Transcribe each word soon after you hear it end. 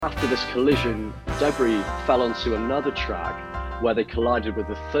After this collision, debris fell onto another track where they collided with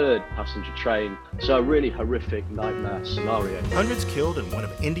a third passenger train. So a really horrific nightmare scenario. Hundreds killed in one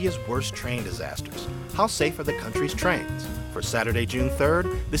of India's worst train disasters. How safe are the country's trains? For Saturday, June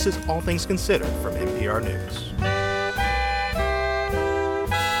 3rd, this is All Things Considered from NPR News.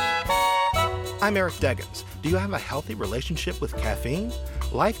 I'm Eric Deggans. Do you have a healthy relationship with caffeine?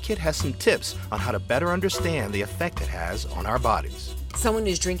 Life Kit has some tips on how to better understand the effect it has on our bodies. Someone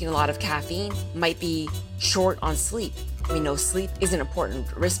who's drinking a lot of caffeine might be short on sleep. We know sleep is an important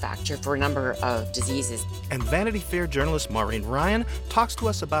risk factor for a number of diseases. And Vanity Fair journalist Maureen Ryan talks to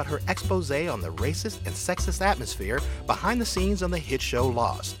us about her expose on the racist and sexist atmosphere behind the scenes on the hit show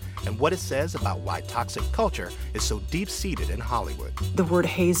Lost, and what it says about why toxic culture is so deep-seated in Hollywood. The word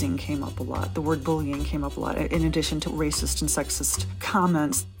hazing came up a lot. The word bullying came up a lot, in addition to racist and sexist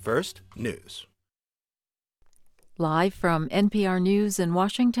comments. First, news. Live from NPR News in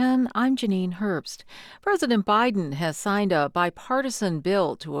Washington, I'm Janine Herbst. President Biden has signed a bipartisan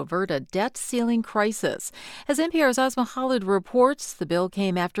bill to avert a debt ceiling crisis. As NPR's Asma Khalid reports, the bill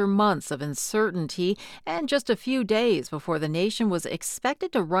came after months of uncertainty and just a few days before the nation was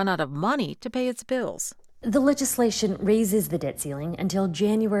expected to run out of money to pay its bills. The legislation raises the debt ceiling until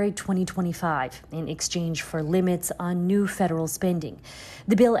January 2025 in exchange for limits on new federal spending.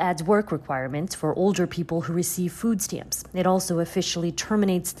 The bill adds work requirements for older people who receive food stamps. It also officially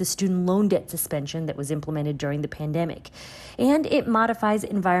terminates the student loan debt suspension that was implemented during the pandemic. And it modifies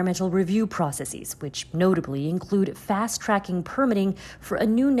environmental review processes, which notably include fast-tracking permitting for a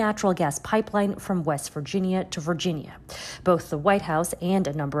new natural gas pipeline from West Virginia to Virginia. Both the White House and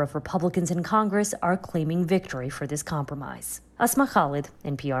a number of Republicans in Congress are claiming victory for this compromise. Asma Khalid,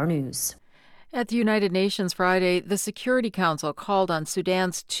 NPR News. At the United Nations Friday, the Security Council called on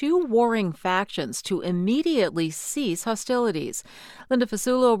Sudan's two warring factions to immediately cease hostilities. Linda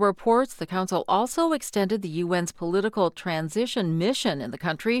Fasulo reports the council also extended the UN's political transition mission in the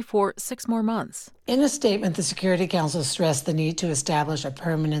country for 6 more months. In a statement, the Security Council stressed the need to establish a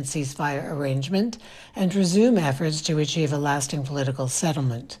permanent ceasefire arrangement and resume efforts to achieve a lasting political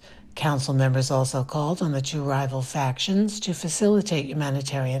settlement. Council members also called on the two rival factions to facilitate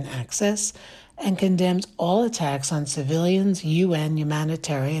humanitarian access and condemned all attacks on civilians, UN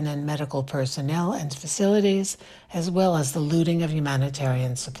humanitarian and medical personnel and facilities, as well as the looting of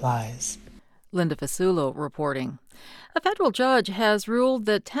humanitarian supplies. Linda Fasulo reporting. A federal judge has ruled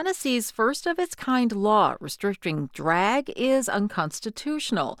that Tennessee's first-of-its-kind law restricting drag is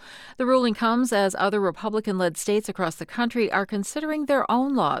unconstitutional. The ruling comes as other Republican-led states across the country are considering their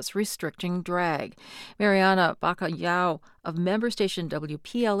own laws restricting drag. Mariana Bacallao of member station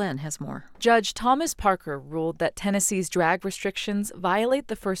WPLN has more. Judge Thomas Parker ruled that Tennessee's drag restrictions violate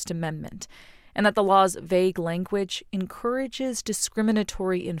the First Amendment, and that the law's vague language encourages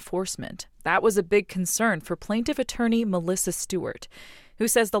discriminatory enforcement. That was a big concern for plaintiff attorney Melissa Stewart, who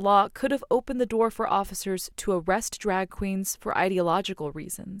says the law could have opened the door for officers to arrest drag queens for ideological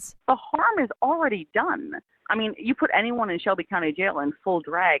reasons. The harm is already done. I mean, you put anyone in Shelby County Jail in full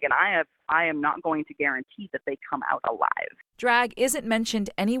drag, and I am not going to guarantee that they come out alive. Drag isn't mentioned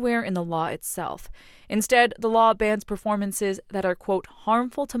anywhere in the law itself. Instead, the law bans performances that are, quote,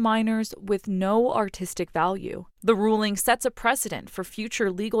 harmful to minors with no artistic value. The ruling sets a precedent for future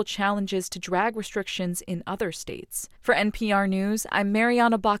legal challenges to drag restrictions in other states. For NPR News, I'm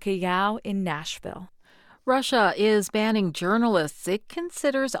Mariana Bacallao in Nashville. Russia is banning journalists it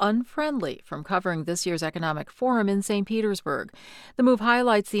considers unfriendly from covering this year's economic forum in St. Petersburg. The move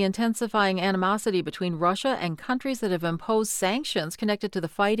highlights the intensifying animosity between Russia and countries that have imposed sanctions connected to the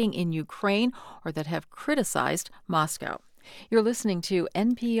fighting in Ukraine or that have criticized Moscow. You're listening to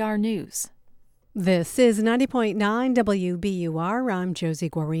NPR News. This is 90.9 WBUR. I'm Josie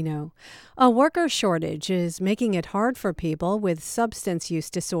Guarino. A worker shortage is making it hard for people with substance use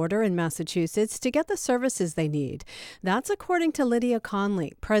disorder in Massachusetts to get the services they need. That's according to Lydia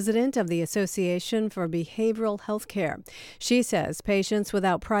Conley, president of the Association for Behavioral Health Care. She says patients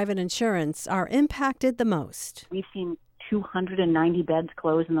without private insurance are impacted the most. We've seen 290 beds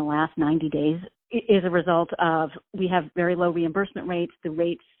close in the last 90 days. It is a result of we have very low reimbursement rates. The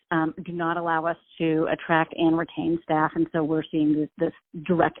rates do not allow us to attract and retain staff, and so we're seeing this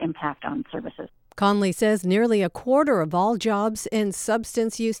direct impact on services. Conley says nearly a quarter of all jobs in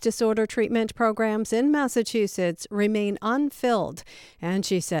substance use disorder treatment programs in Massachusetts remain unfilled, and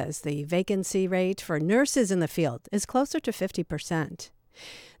she says the vacancy rate for nurses in the field is closer to 50%.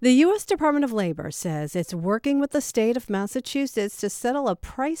 The U.S. Department of Labor says it's working with the state of Massachusetts to settle a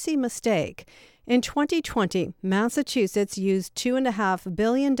pricey mistake. In 2020, Massachusetts used $2.5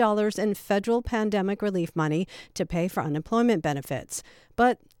 billion in federal pandemic relief money to pay for unemployment benefits.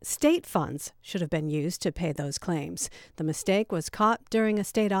 But state funds should have been used to pay those claims. The mistake was caught during a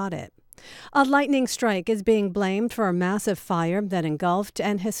state audit. A lightning strike is being blamed for a massive fire that engulfed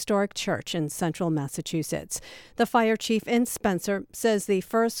an historic church in central Massachusetts. The fire chief in Spencer says the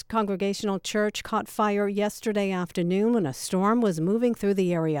First Congregational Church caught fire yesterday afternoon when a storm was moving through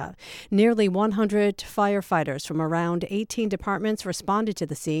the area. Nearly 100 firefighters from around 18 departments responded to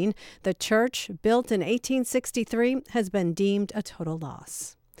the scene. The church, built in 1863, has been deemed a total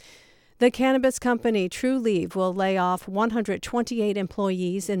loss. The cannabis company Trulieve will lay off 128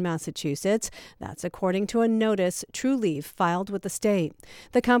 employees in Massachusetts. That's according to a notice Trulieve filed with the state.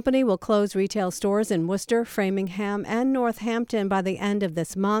 The company will close retail stores in Worcester, Framingham, and Northampton by the end of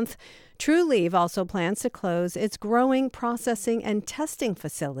this month. Trulieve also plans to close its growing, processing, and testing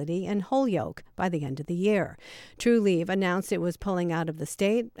facility in Holyoke by the end of the year. Trulieve announced it was pulling out of the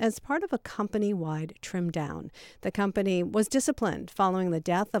state as part of a company-wide trim down. The company was disciplined following the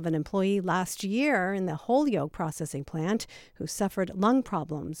death of an employee last year in the Holyoke processing plant who suffered lung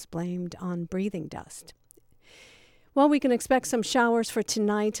problems blamed on breathing dust. Well, we can expect some showers for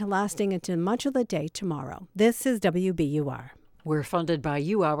tonight, lasting into much of the day tomorrow. This is WBUR. We're funded by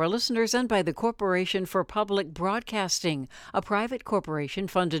you, our listeners, and by the Corporation for Public Broadcasting, a private corporation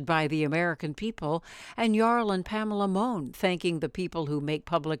funded by the American people, and Jarl and Pamela Mohn, thanking the people who make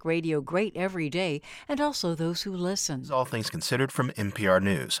public radio great every day, and also those who listen. All Things Considered from NPR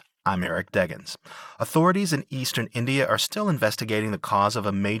News. I'm Eric Deggans. Authorities in eastern India are still investigating the cause of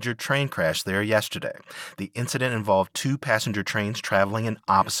a major train crash there yesterday. The incident involved two passenger trains traveling in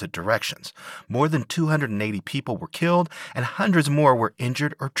opposite directions. More than 280 people were killed, and hundreds more were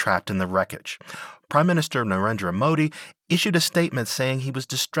injured or trapped in the wreckage. Prime Minister Narendra Modi issued a statement saying he was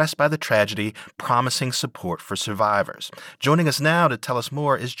distressed by the tragedy, promising support for survivors. Joining us now to tell us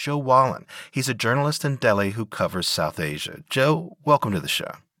more is Joe Wallen. He's a journalist in Delhi who covers South Asia. Joe, welcome to the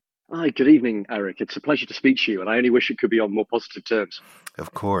show. Hi, good evening, Eric. It's a pleasure to speak to you, and I only wish it could be on more positive terms.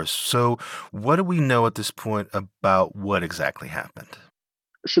 Of course. So what do we know at this point about what exactly happened?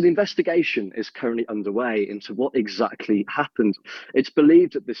 So the investigation is currently underway into what exactly happened. It's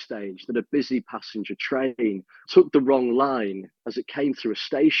believed at this stage that a busy passenger train took the wrong line as it came through a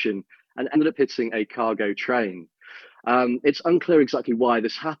station and ended up hitting a cargo train. It's unclear exactly why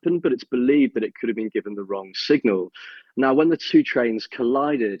this happened, but it's believed that it could have been given the wrong signal. Now, when the two trains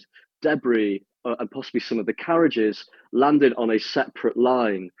collided, debris and possibly some of the carriages landed on a separate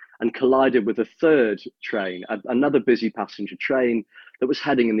line and collided with a third train, another busy passenger train that was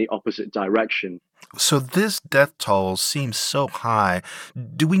heading in the opposite direction. So this death toll seems so high.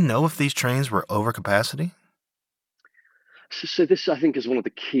 Do we know if these trains were over capacity? So this, I think, is one of the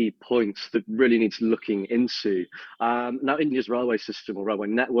key points that really needs looking into. Now, India's railway system or railway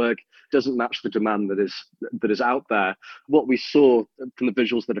network doesn't match the demand that is out there. What we saw from the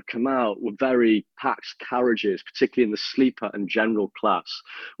visuals that have come out were very packed carriages, particularly in the sleeper and general class,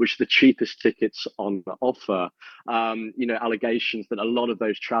 which are the cheapest tickets on offer. Allegations that a lot of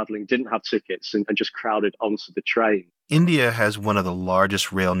those traveling didn't have tickets and just crowded onto the train. India has one of the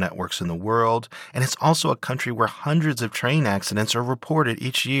largest rail networks in the world, and it's also a country where hundreds of train accidents are reported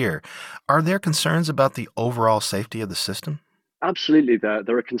each year. Are there concerns about the overall safety of the system? Absolutely.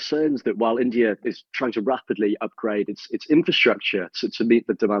 There are concerns that while India is trying to rapidly upgrade its infrastructure to meet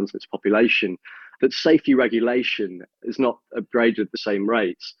the demands of its population, that safety regulation is not upgraded at the same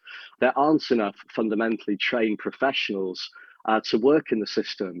rates. There aren't enough fundamentally trained professionals to work in the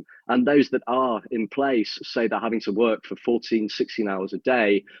system. And those that are in place say they're having to work for 14, 16 hours a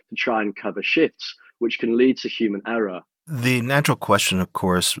day to try and cover shifts, which can lead to human error. The natural question, of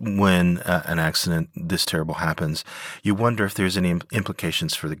course, when an accident this terrible happens, you wonder if there's any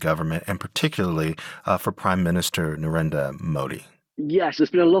implications for the government and particularly for Prime Minister Narendra Modi. Yes, there's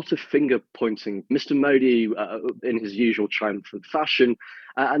been a lot of finger pointing. Mr. Modi, in his usual triumphant fashion,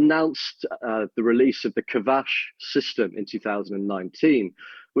 announced the release of the Kavash system in 2019,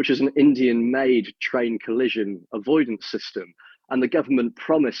 which is an Indian-made train collision avoidance system. And the government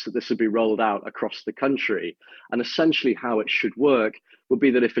promised that this would be rolled out across the country. And essentially how it should work would be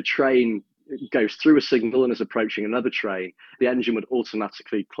that if a train goes through a signal and is approaching another train, the engine would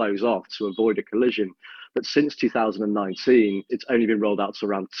automatically close off to avoid a collision. But since 2019, it's only been rolled out to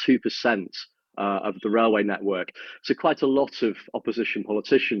around 2% of the railway network. So quite a lot of opposition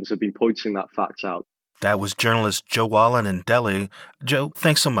politicians have been pointing that fact out. That was journalist Joe Wallen in Delhi. Joe,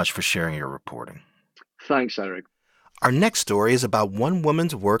 thanks so much for sharing your reporting. Thanks, Eric. Our next story is about one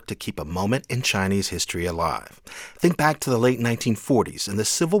woman's work to keep a moment in Chinese history alive. Think back to the late 1940s and the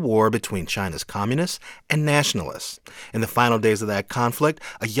civil war between China's communists and nationalists. In the final days of that conflict,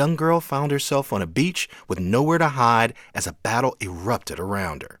 a young girl found herself on a beach with nowhere to hide as a battle erupted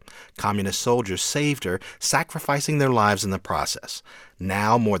around her. Communist soldiers saved her, sacrificing their lives in the process.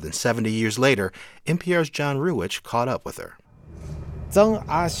 Now, more than 70 years later, NPR's John Ruwich caught up with her. Zheng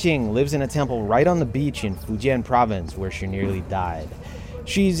Axing lives in a temple right on the beach in Fujian province where she nearly died.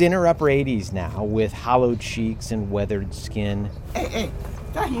 She's in her upper 80s now, with hollowed cheeks and weathered skin.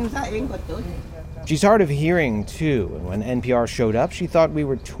 She's hard of hearing, too, and when NPR showed up, she thought we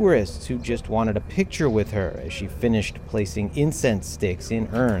were tourists who just wanted a picture with her as she finished placing incense sticks in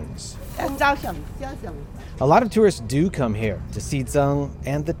urns. A lot of tourists do come here to see Zheng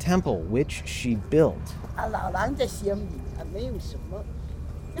and the temple, which she built.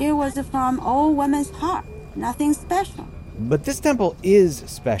 It was from old woman's heart, nothing special. But this temple is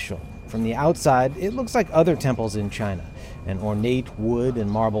special. From the outside, it looks like other temples in China. An ornate wood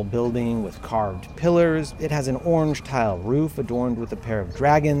and marble building with carved pillars. It has an orange tile roof adorned with a pair of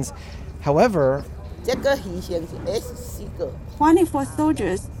dragons. However, 24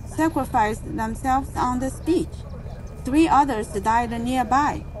 soldiers sacrificed themselves on this beach. 3 others died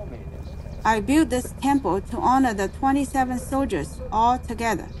nearby. I built this temple to honor the 27 soldiers all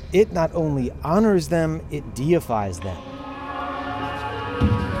together. It not only honors them, it deifies them.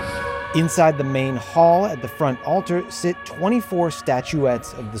 Inside the main hall at the front altar sit 24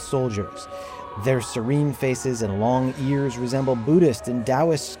 statuettes of the soldiers. Their serene faces and long ears resemble Buddhist and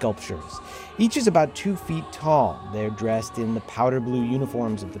Taoist sculptures. Each is about 2 feet tall. They're dressed in the powder blue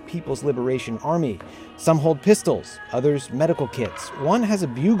uniforms of the People's Liberation Army. Some hold pistols, others medical kits. One has a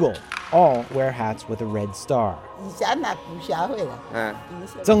bugle. All wear hats with a red star.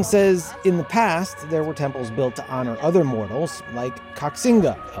 Zheng says in the past, there were temples built to honor other mortals, like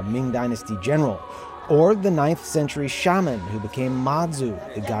Kaxinga, a Ming Dynasty general, or the 9th century shaman who became Mazu,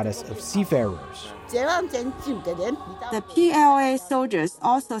 the goddess of seafarers. The PLA soldiers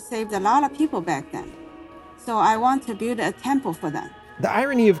also saved a lot of people back then. So I want to build a temple for them. The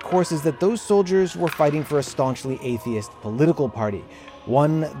irony, of course, is that those soldiers were fighting for a staunchly atheist political party,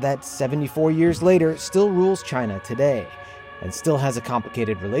 one that 74 years later still rules China today and still has a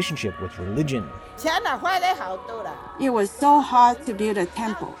complicated relationship with religion. It was so hard to build a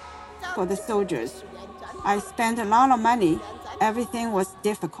temple for the soldiers. I spent a lot of money. Everything was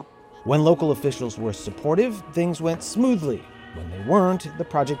difficult. When local officials were supportive, things went smoothly. When they weren't, the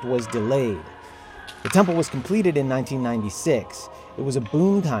project was delayed. The temple was completed in 1996. It was a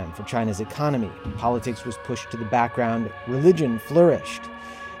boom time for China's economy. Politics was pushed to the background. Religion flourished.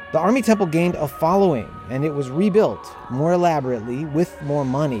 The army temple gained a following, and it was rebuilt more elaborately with more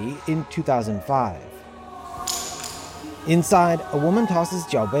money in 2005. Inside, a woman tosses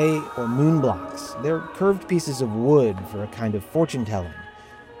jiaobei, or moon blocks. They're curved pieces of wood for a kind of fortune-telling.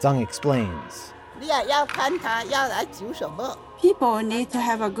 Zheng explains. People need to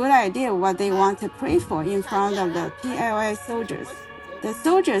have a good idea what they want to pray for in front of the PLA soldiers. The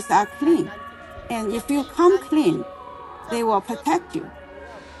soldiers are clean, and if you come clean, they will protect you.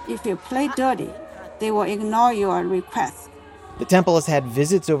 If you play dirty, they will ignore your request. The temple has had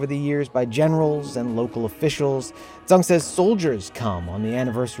visits over the years by generals and local officials. Zheng says soldiers come on the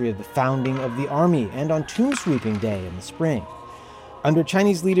anniversary of the founding of the army and on tomb sweeping day in the spring. Under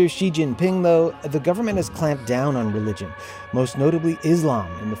Chinese leader Xi Jinping, though, the government has clamped down on religion, most notably Islam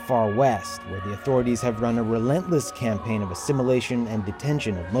in the far west, where the authorities have run a relentless campaign of assimilation and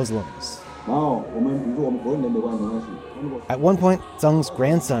detention of Muslims. At one point, Zheng's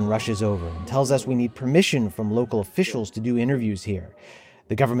grandson rushes over and tells us we need permission from local officials to do interviews here.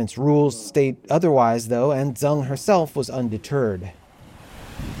 The government's rules state otherwise, though, and Zheng herself was undeterred.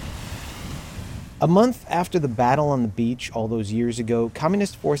 A month after the battle on the beach all those years ago,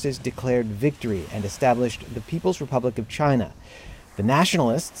 communist forces declared victory and established the People's Republic of China. The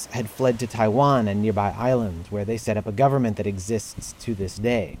nationalists had fled to Taiwan and nearby islands, where they set up a government that exists to this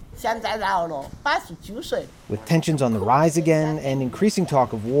day. With tensions on the rise again and increasing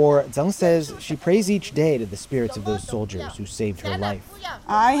talk of war, Zheng says she prays each day to the spirits of those soldiers who saved her life.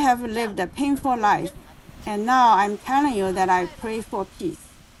 I have lived a painful life, and now I'm telling you that I pray for peace.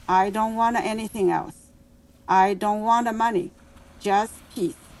 I don't want anything else. I don't want the money, just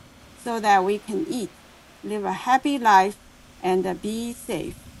peace, so that we can eat, live a happy life, and be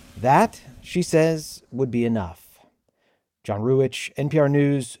safe. That, she says, would be enough. John Ruwich, NPR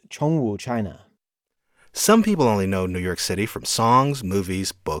News, Chongwu, China. Some people only know New York City from songs,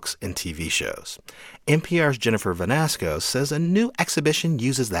 movies, books, and TV shows. NPR's Jennifer Vanasco says a new exhibition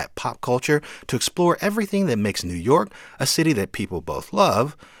uses that pop culture to explore everything that makes New York a city that people both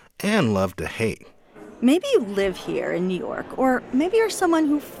love and love to hate. Maybe you live here in New York, or maybe you're someone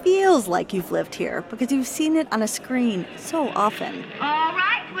who feels like you've lived here because you've seen it on a screen so often. All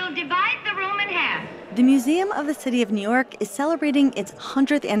right, we'll divide the room in half. The Museum of the City of New York is celebrating its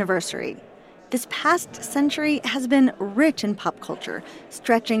 100th anniversary. This past century has been rich in pop culture,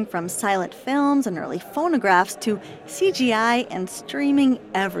 stretching from silent films and early phonographs to CGI and streaming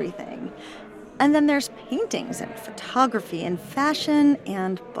everything. And then there's paintings and photography and fashion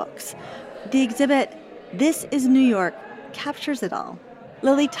and books. The exhibit, This is New York, captures it all.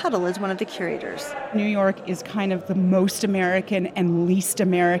 Lily Tuttle is one of the curators. New York is kind of the most American and least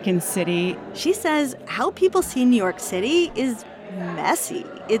American city. She says how people see New York City is messy.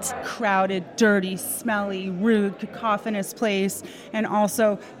 It's crowded, dirty, smelly, rude, cacophonous place, and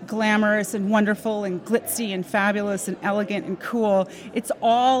also glamorous and wonderful and glitzy and fabulous and elegant and cool. It's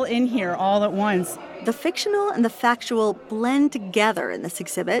all in here all at once. The fictional and the factual blend together in this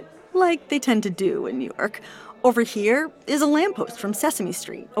exhibit, like they tend to do in New York. Over here is a lamppost from Sesame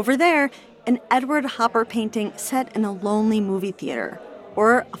Street. Over there, an Edward Hopper painting set in a lonely movie theater.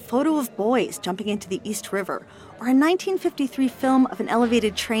 Or a photo of boys jumping into the East River. Or a 1953 film of an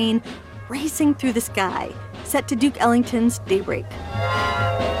elevated train racing through the sky, set to Duke Ellington's Daybreak.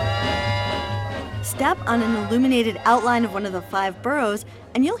 Step on an illuminated outline of one of the 5 boroughs,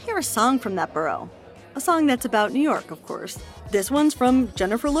 and you'll hear a song from that borough. A song that's about New York, of course. This one's from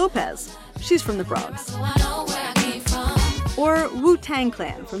Jennifer Lopez. She's from the Bronx. Or Wu-Tang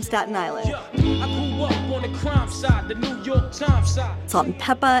Clan from Staten Island. Salt and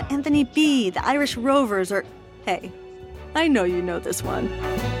Peppa, Anthony B., the Irish Rovers, or, hey, I know you know this one.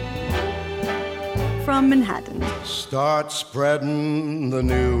 From Manhattan. Start spreading the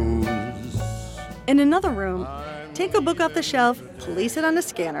news. In another room, take a book off the shelf, place it on a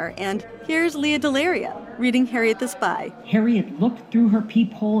scanner, and here's Leah Delaria reading Harriet the Spy. Harriet looked through her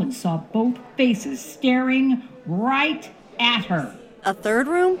peephole and saw both faces staring right at her. A third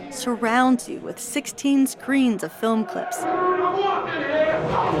room surrounds you with 16 screens of film clips. I'll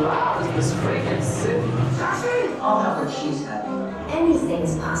have what she's having. Anything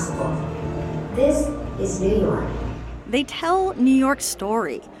is possible. This is New York. They tell New York's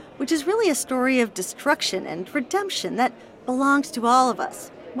story, which is really a story of destruction and redemption that belongs to all of us,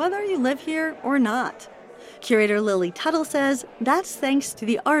 whether you live here or not. Curator Lily Tuttle says that's thanks to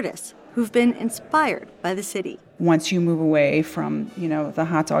the artists who've been inspired by the city. Once you move away from, the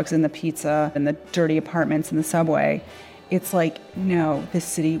hot dogs and the pizza and the dirty apartments and the subway, it's like, no, this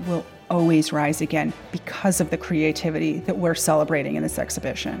city will always rise again because of the creativity that we're celebrating in this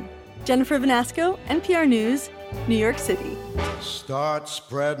exhibition. Jennifer Vanasco, NPR News, New York City. Start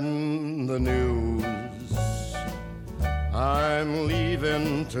spreading the news. I'm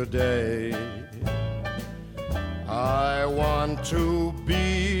leaving today. I want to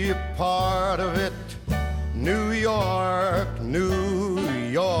be a part of it. New York, New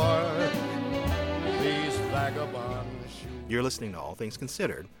York. These vagabond shoes. You're listening to All Things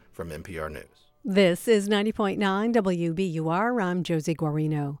Considered from NPR News. This is 90.9 WBUR. I'm Josie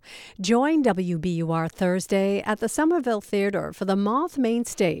Guarino. Join WBUR Thursday at the Somerville Theater for the Moth Main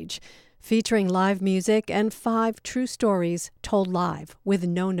Stage, featuring live music and 5 true stories told live with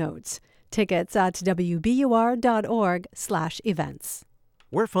no notes. Tickets at wbur.org/events.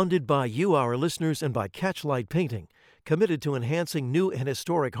 We're funded by you, our listeners, and by Catchlight Painting, committed to enhancing new and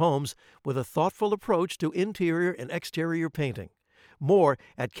historic homes with a thoughtful approach to interior and exterior painting. More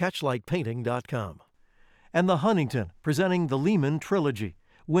at catchlightpainting.com. And The Huntington, presenting the Lehman Trilogy,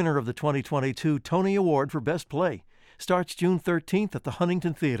 winner of the 2022 Tony Award for Best Play, starts June 13th at the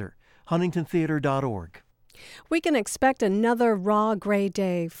Huntington Theater, huntingtontheater.org. We can expect another raw gray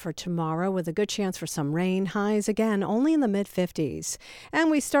day for tomorrow with a good chance for some rain. Highs again only in the mid-50s.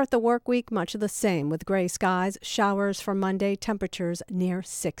 And we start the work week much of the same with gray skies, showers for Monday, temperatures near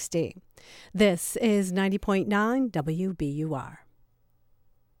 60. This is 90.9 WBUR.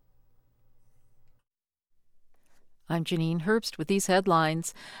 I'm Janine Herbst with these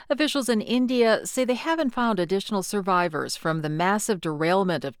headlines. Officials in India say they haven't found additional survivors from the massive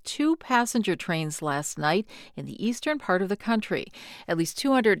derailment of 2 passenger trains last night in the eastern part of the country. At least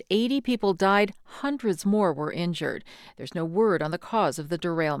 280 people died, hundreds more were injured. There's no word on the cause of the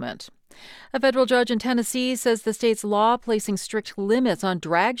derailment. A federal judge in Tennessee says the state's law placing strict limits on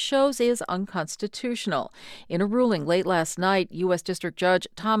drag shows is unconstitutional. In a ruling late last night, U.S. District Judge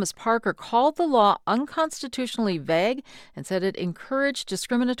Thomas Parker called the law unconstitutionally vague and said it encouraged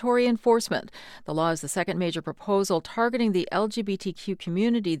discriminatory enforcement. The law is the second major proposal targeting the LGBTQ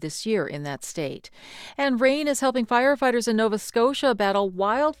community this year in that state. And rain is helping firefighters in Nova Scotia battle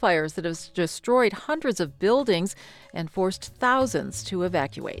wildfires that have destroyed hundreds of buildings and forced thousands to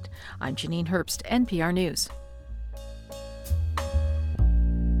evacuate. I'm Janine Herbst, NPR News.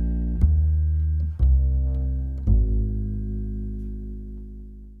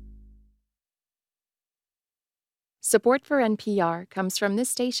 Support for NPR comes from this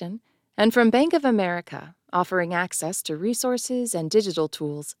station and from Bank of America, offering access to resources and digital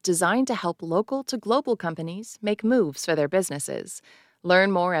tools designed to help local to global companies make moves for their businesses.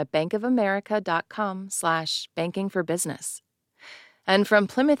 Learn more at bankofamerica.com/bankingforbusiness. And from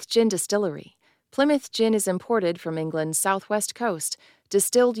Plymouth Gin Distillery. Plymouth Gin is imported from England's southwest coast,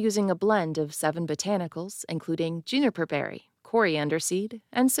 distilled using a blend of 7 botanicals, including juniper berry, coriander seed,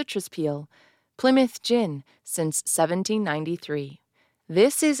 and citrus peel. Plymouth Gin since 1793.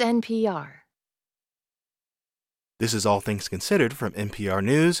 This is NPR. This is All Things Considered from NPR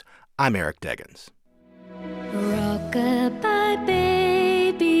News. I'm Eric Deggans. Rock-a-bye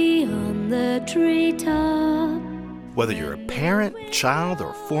baby on the treetop. Whether you're a parent, child,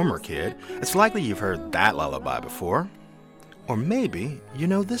 or former kid, it's likely you've heard that lullaby before. Or maybe you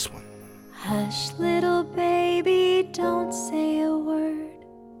know this one. Hush, little baby, don't say a word.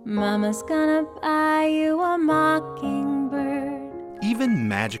 Mama's gonna buy you a mockingbird. Even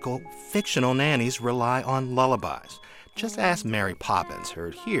magical, fictional nannies rely on lullabies. Just ask Mary Poppins,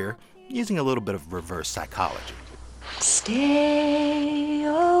 heard here, using a little bit of reverse psychology. Stay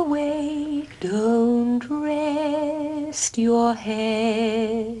awake, don't rest your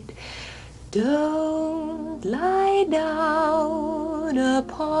head. Don't lie down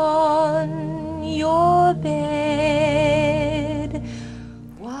upon your bed.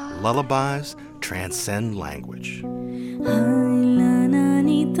 Lullabies transcend language.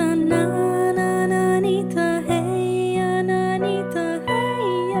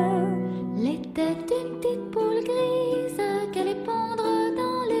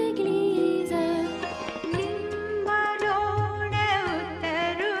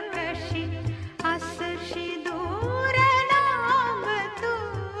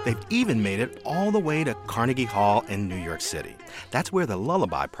 They've even made it all the way to Carnegie Hall in New York City. That's where the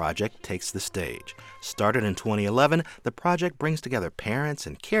Lullaby Project takes the stage. Started in 2011, the project brings together parents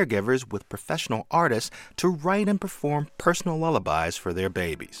and caregivers with professional artists to write and perform personal lullabies for their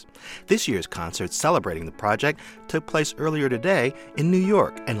babies. This year's concert celebrating the project took place earlier today in New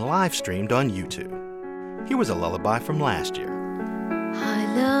York and live-streamed on YouTube. Here was a lullaby from last year. I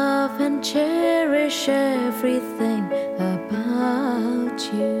love and cherish everything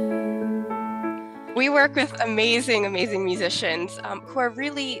about you. We work with amazing musicians who are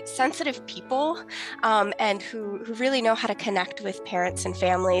really sensitive people and who really know how to connect with parents and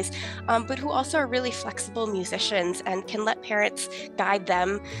families, but who also are really flexible musicians and can let parents guide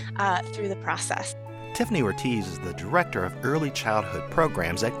them through the process. Tiffany Ortiz is the director of early childhood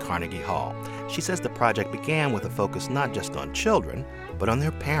programs at Carnegie Hall. She says the project began with a focus not just on children, but on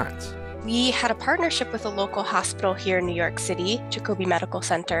their parents. We had a partnership with a local hospital here in New York City, Jacobi Medical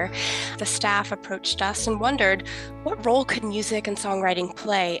Center. The staff approached us and wondered what role could music and songwriting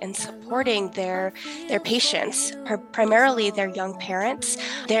play in supporting their patients, primarily their young parents.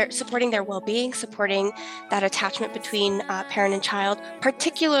 They're supporting their well-being, supporting that attachment between parent and child,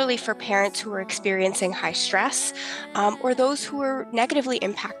 particularly for parents who are experiencing high stress or those who are negatively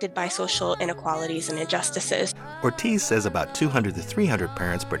impacted by social inequalities and injustices. Ortiz says about 200 to 300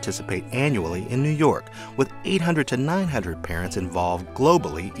 parents participate annually in New York, with 800 to 900 parents involved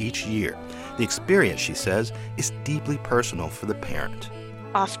globally each year. The experience, she says, is deeply personal for the parent.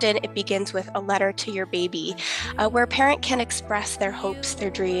 Often it begins with a letter to your baby, where a parent can express their hopes, their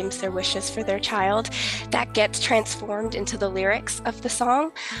dreams, their wishes for their child. That gets transformed into the lyrics of the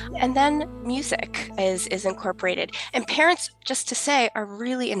song, and then music is incorporated. And parents, just to say, are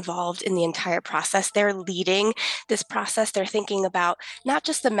really involved in the entire process. They're leading this process. They're thinking about not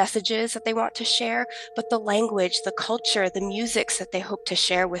just the messages that they want to share, but the language, the culture, the musics that they hope to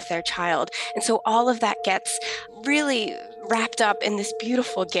share with their child. And so all of that gets really wrapped up in this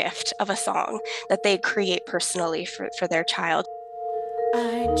beautiful gift of a song that they create personally for their child.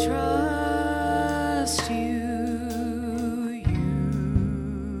 I trust you,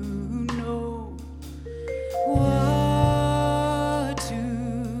 you know what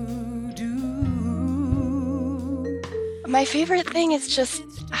to do. My My favorite thing is just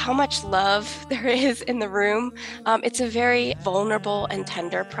how much love there is in the room. It's a very vulnerable and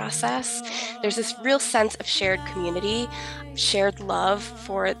tender process. There's this real sense of shared community, shared love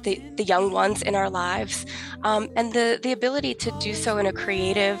for the young ones in our lives, and the ability to do so in a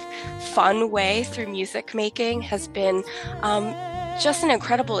creative, fun way through music making has been just an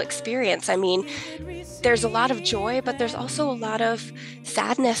incredible experience. I mean, there's a lot of joy, but there's also a lot of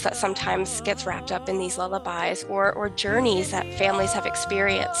sadness that sometimes gets wrapped up in these lullabies or journeys that families have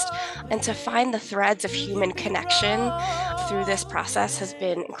experienced. And to find the threads of human connection through this process has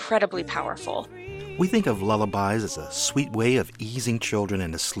been incredibly powerful. We think of lullabies as a sweet way of easing children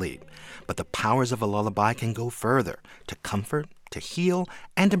into sleep, but the powers of a lullaby can go further to comfort, to heal,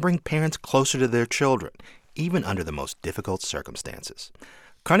 and to bring parents closer to their children, even under the most difficult circumstances.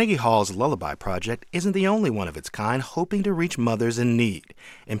 Carnegie Hall's Lullaby Project isn't the only one of its kind hoping to reach mothers in need.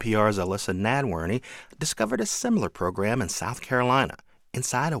 NPR's Alyssa Nadworny discovered a similar program in South Carolina,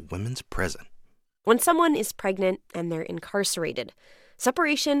 inside a women's prison. When someone is pregnant and they're incarcerated,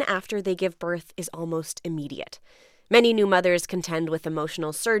 separation after they give birth is almost immediate. Many new mothers contend with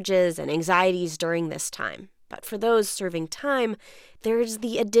emotional surges and anxieties during this time. But for those serving time, there's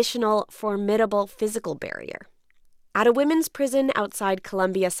the additional formidable physical barrier. At a women's prison outside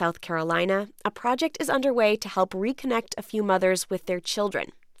Columbia, South Carolina, a project is underway to help reconnect a few mothers with their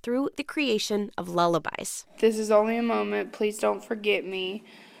children through the creation of lullabies. This is only a moment. Please don't forget me.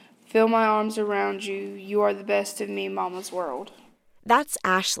 Feel my arms around you. You are the best of me, Mama's world. That's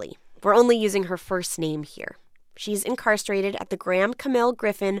Ashley. We're only using her first name here. She's incarcerated at the Graham Camille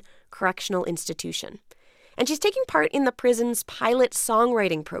Griffin Correctional Institution. And she's taking part in the prison's pilot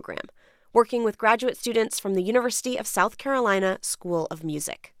songwriting program, working with graduate students from the University of South Carolina School of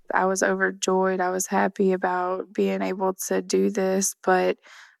Music. I was overjoyed. I was happy about being able to do this, but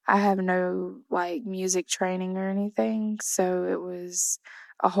I have no music training or anything, so it was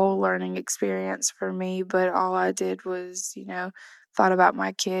a whole learning experience for me. But all I did was, thought about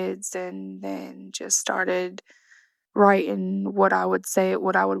my kids and then just started writing what I would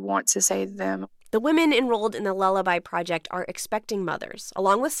want to say to them. The women enrolled in the Lullaby Project are expecting mothers,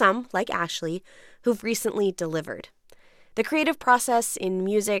 along with some, like Ashley, who've recently delivered. The creative process in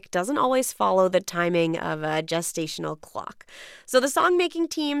music doesn't always follow the timing of a gestational clock. So the song-making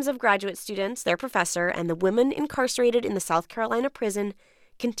teams of graduate students, their professor, and the women incarcerated in the South Carolina prison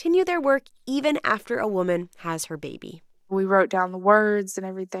continue their work even after a woman has her baby. We wrote down the words and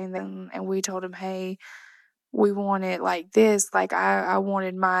everything, and we told them, hey, we want it like this. I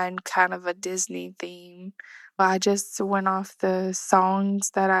wanted mine kind of a Disney theme. I just went off the songs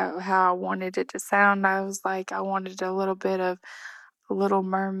how I wanted it to sound. I was like, I wanted a little bit of Little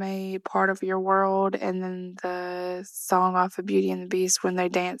Mermaid, Part of Your World, and then the song off of Beauty and the Beast when they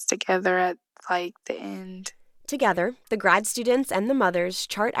dance together at the end. Together, the grad students and the mothers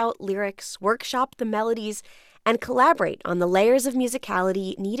chart out lyrics, workshop the melodies, and collaborate on the layers of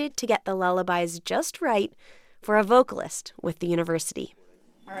musicality needed to get the lullabies just right for a vocalist with the university.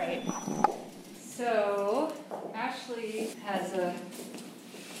 All right. So Ashley has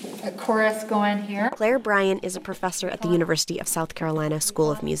a chorus going here. Claire Bryant is a professor at the University of South Carolina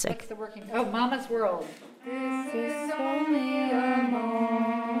School of Music. Oh, Mama's World. This is only a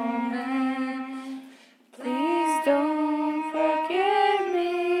moment. Please don't forget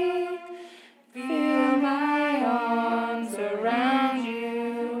me. Feel my arms around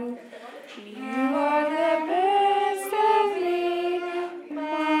you. You are the best of me,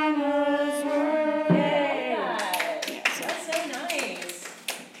 Mama's world. That's so nice.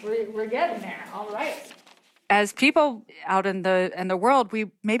 We're getting there. All right. As people out in the world,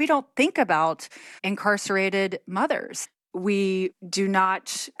 we maybe don't think about incarcerated mothers. We do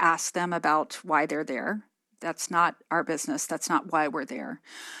not ask them about why they're there. That's not our business. That's not why we're there.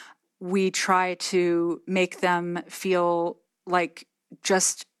 We try to make them feel like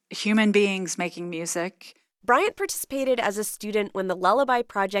just human beings making music. Bryant participated as a student when the Lullaby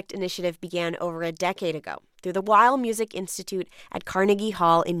Project initiative began over a decade ago through the Weill Music Institute at Carnegie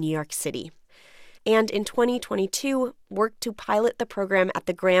Hall in New York City. And in 2022, worked to pilot the program at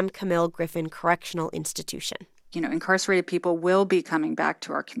the Graham Camille Griffin Correctional Institution. Incarcerated people will be coming back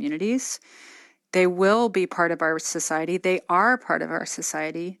to our communities. They will be part of our society. They are part of our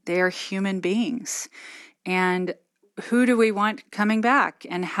society. They are human beings. And who do we want coming back?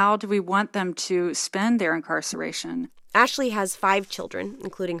 And how do we want them to spend their incarceration? Ashley has 5 children,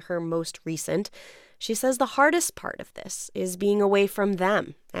 including her most recent. She says the hardest part of this is being away from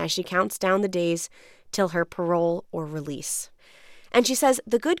them as she counts down the days till her parole or release. And she says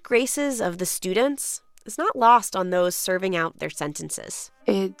the good graces of the students is not lost on those serving out their sentences.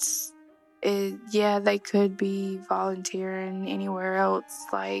 It's Yeah, they could be volunteering anywhere else,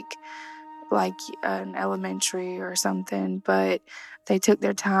 like an elementary or something, but they took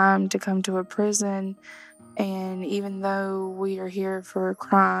their time to come to a prison. And even though we are here for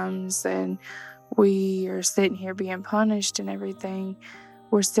crimes and we are sitting here being punished and everything,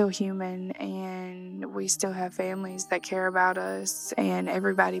 we're still human and we still have families that care about us, and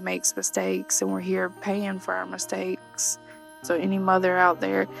everybody makes mistakes and we're here paying for our mistakes. So any mother out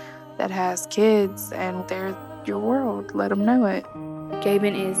there that has kids and they're your world, let them know it. Gabe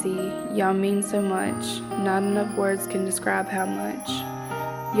and Izzy, y'all mean so much. Not enough words can describe how much.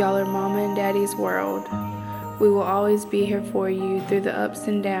 Y'all are Mama and Daddy's world. We will always be here for you through the ups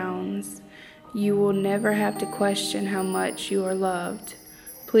and downs. You will never have to question how much you are loved.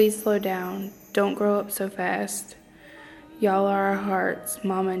 Please slow down. Don't grow up so fast. Y'all are our hearts,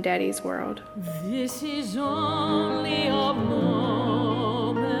 Mama and Daddy's world. This is only a moment.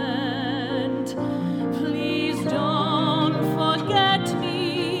 Please don't forget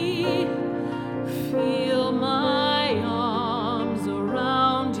me. Feel my arms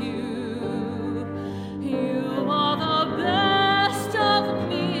around you. You are the best of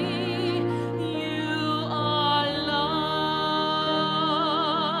me. You are loved.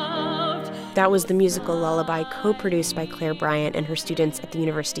 That was the musical Lullaby, co-produced by Claire Bryant and her students at the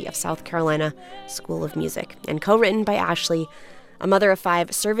University of South Carolina School of Music, and co-written by Ashley, a mother of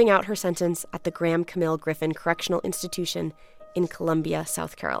 5 serving out her sentence at the Graham Camille Griffin Correctional Institution in Columbia,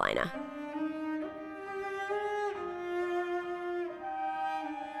 South Carolina.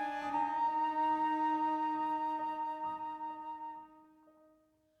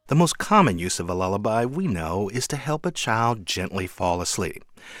 The most common use of a lullaby we know is to help a child gently fall asleep.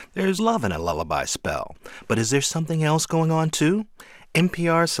 There's love in a lullaby spell, but is there something else going on too?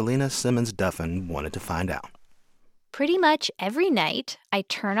 NPR's Selena Simmons-Duffin wanted to find out. Pretty much every night, I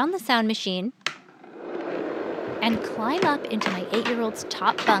turn on the sound machine and climb up into my 8-year-old's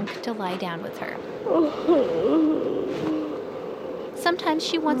top bunk to lie down with her. Sometimes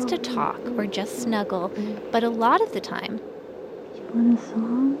she wants to talk or just snuggle, but a lot of the time, Want a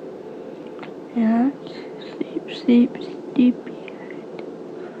song? Yeah. Sleep, sleep.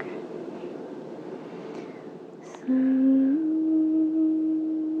 Okay.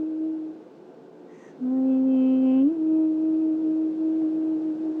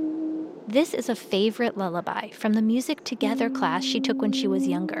 this is a favorite lullaby from the music together class she took when she was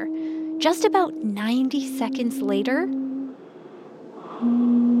younger. Just about 90 seconds later,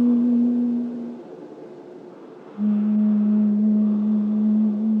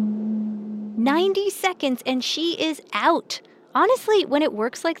 90 seconds and she is out. Honestly, when it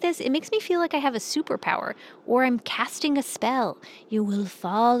works like this, it makes me feel like I have a superpower or I'm casting a spell. You will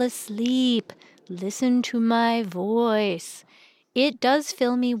fall asleep. Listen to my voice. It does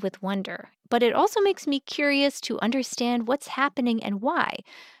fill me with wonder, but it also makes me curious to understand what's happening and why.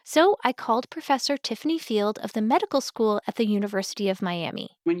 So I called Professor Tiffany Field of the medical school at the University of Miami.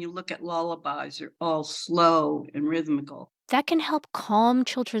 When you look at lullabies, they're all slow and rhythmical. That can help calm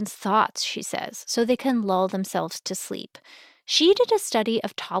children's thoughts, she says, so they can lull themselves to sleep. She did a study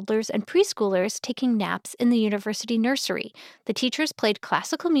of toddlers and preschoolers taking naps in the university nursery. The teachers played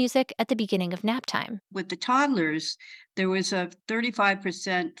classical music at the beginning of nap time. With the toddlers, there was a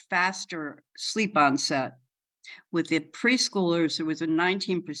 35% faster sleep onset. With the preschoolers, there was a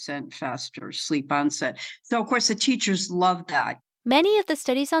 19% faster sleep onset. So, of course, the teachers loved that. Many of the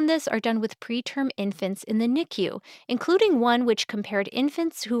studies on this are done with preterm infants in the NICU, including one which compared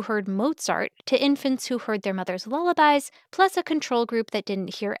infants who heard Mozart to infants who heard their mother's lullabies, plus a control group that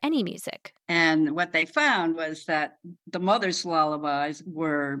didn't hear any music. And what they found was that the mother's lullabies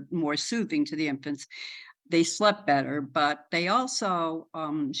were more soothing to the infants. They slept better, but they also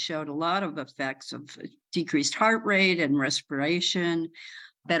showed a lot of effects of decreased heart rate and respiration,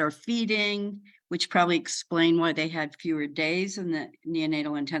 better feeding, which probably explained why they had fewer days in the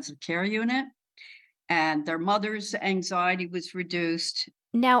neonatal intensive care unit. And their mother's anxiety was reduced.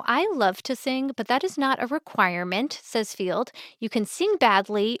 Now, I love to sing, but that is not a requirement, says Field. You can sing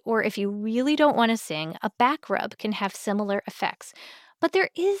badly, or if you really don't want to sing, a back rub can have similar effects. But there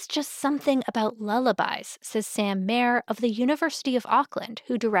is just something about lullabies, says Sam Mayer of the University of Auckland,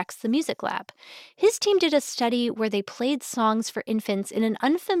 who directs the music lab. His team did a study where they played songs for infants in an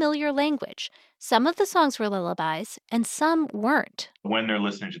unfamiliar language. Some of the songs were lullabies, and some weren't. When they're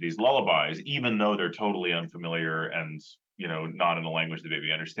listening to these lullabies, even though they're totally unfamiliar and, not in a language the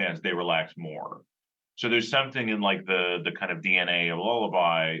baby understands, they relax more. So there's something in like the kind of DNA of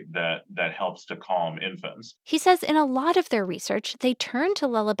lullaby that helps to calm infants. He says in a lot of their research, they turn to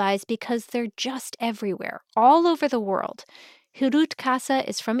lullabies because they're just everywhere, all over the world. Hirut Kasa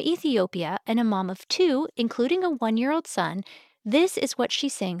is from Ethiopia and a mom of 2, including a 1-year-old son. This is what she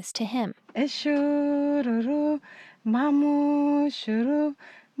sings to him. Eshururu, mamu shuru,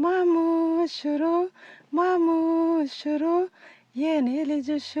 mamu shuru, mamu shuru,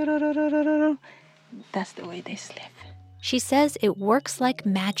 yeniliju shururururu. That's the way they sleep. She says it works like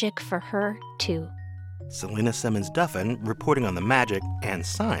magic for her, too. Selena Simmons-Duffin reporting on the magic and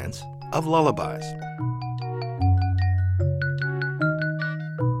science of lullabies.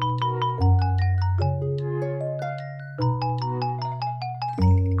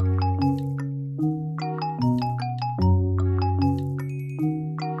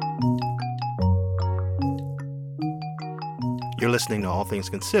 You're listening to All Things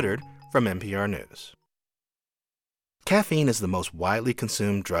Considered from NPR News. Caffeine is the most widely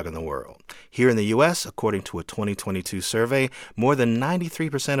consumed drug in the world. Here in the U.S., according to a 2022 survey, more than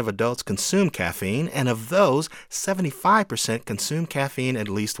 93% of adults consume caffeine, and of those, 75% consume caffeine at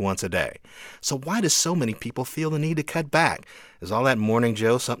least once a day. So why do so many people feel the need to cut back? Is all that Morning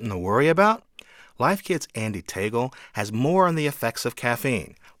Joe something to worry about? Life Kit's Andy Tagle has more on the effects of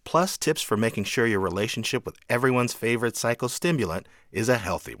caffeine, plus tips for making sure your relationship with everyone's favorite psychostimulant is a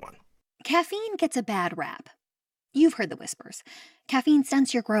healthy one. Caffeine gets a bad rap. You've heard the whispers. Caffeine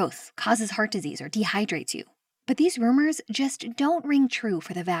stunts your growth, causes heart disease, or dehydrates you. But these rumors just don't ring true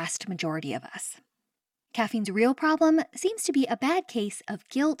for the vast majority of us. Caffeine's real problem seems to be a bad case of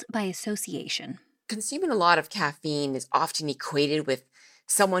guilt by association. Consuming a lot of caffeine is often equated with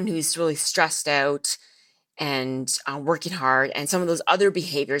someone who's really stressed out and working hard, and some of those other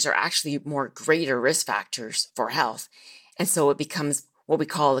behaviors are actually more greater risk factors for health. And so it becomes what we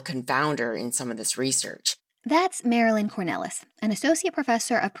call a confounder in some of this research. That's Marilyn Cornelis, an associate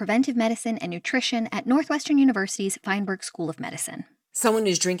professor of preventive medicine and nutrition at Northwestern University's Feinberg School of Medicine. Someone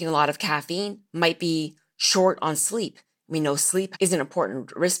who's drinking a lot of caffeine might be short on sleep. We know sleep is an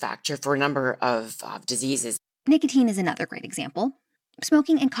important risk factor for a number of diseases. Nicotine is another great example.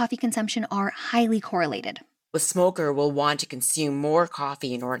 Smoking and coffee consumption are highly correlated. A smoker will want to consume more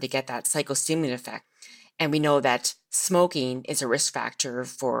coffee in order to get that psychostimulant effect. And we know that smoking is a risk factor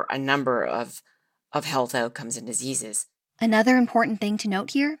for a number of health outcomes and diseases. Another important thing to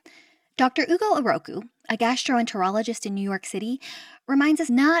note here, Dr. Ugo Oroku, a gastroenterologist in New York City, reminds us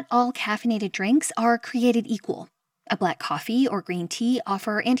not all caffeinated drinks are created equal. A black coffee or green tea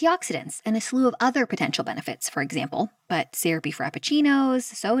offer antioxidants and a slew of other potential benefits, for example, but syrupy frappuccinos,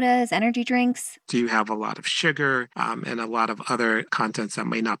 sodas, energy drinks. Do you have a lot of sugar and a lot of other contents that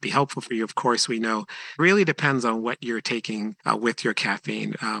may not be helpful for you? Of course, we know. It really depends on what you're taking with your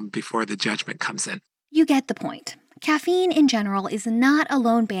caffeine before the judgment comes in. You get the point. Caffeine in general is not a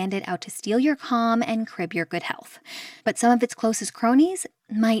lone bandit out to steal your calm and crib your good health, but some of its closest cronies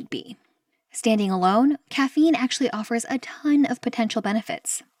might be. Standing alone, caffeine actually offers a ton of potential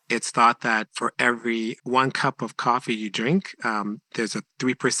benefits. It's thought that for every 1 cup of coffee you drink, there's a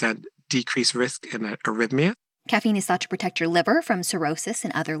 3% decreased risk in arrhythmia. Caffeine is thought to protect your liver from cirrhosis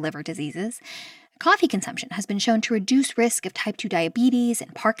and other liver diseases. Coffee consumption has been shown to reduce risk of type 2 diabetes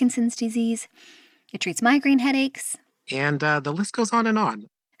and Parkinson's disease. It treats migraine headaches. And the list goes on and on.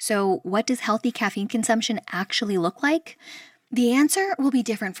 So what does healthy caffeine consumption actually look like? The answer will be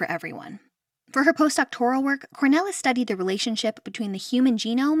different for everyone. For her postdoctoral work, Cornelis studied the relationship between the human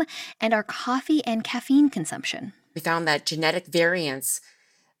genome and our coffee and caffeine consumption. We found that genetic variants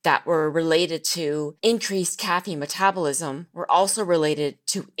that were related to increased caffeine metabolism were also related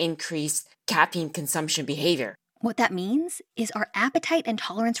to increased caffeine consumption behavior. What that means is our appetite and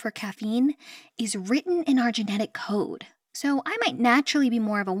tolerance for caffeine is written in our genetic code. So I might naturally be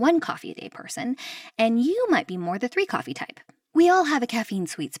more of a 1 coffee a day person, and you might be more the 3 coffee type. We all have a caffeine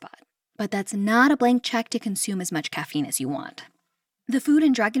sweet spot. But that's not a blank check to consume as much caffeine as you want. The Food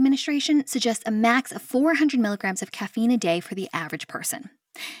and Drug Administration suggests a max of 400 milligrams of caffeine a day for the average person.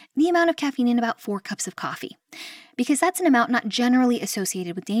 The amount of caffeine in about 4 cups of coffee, because that's an amount not generally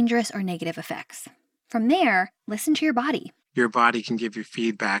associated with dangerous or negative effects. From there, listen to your body. Your body can give you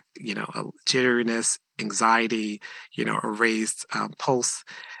feedback, a jitteriness, anxiety, a raised pulse,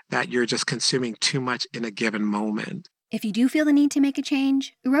 that you're just consuming too much in a given moment. If you do feel the need to make a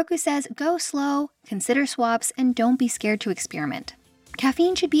change, Uroku says go slow, consider swaps, and don't be scared to experiment.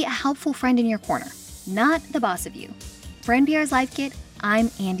 Caffeine should be a helpful friend in your corner, not the boss of you. For NPR's Life Kit,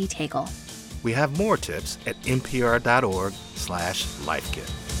 I'm Andy Tagle. We have more tips at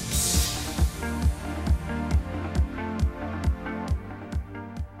npr.org/lifekit.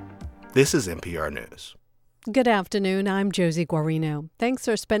 This is NPR News. Good afternoon. I'm Josie Guarino. Thanks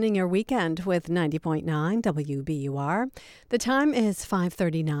for spending your weekend with 90.9 WBUR. The time is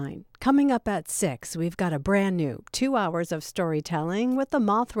 5:39. Coming up at 6, we've got a brand new 2 hours of storytelling with the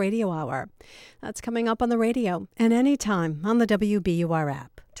Moth Radio Hour. That's coming up on the radio and anytime on the WBUR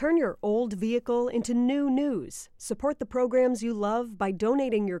app. Turn your old vehicle into new news. Support the programs you love by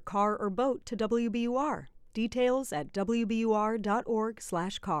donating your car or boat to WBUR. Details at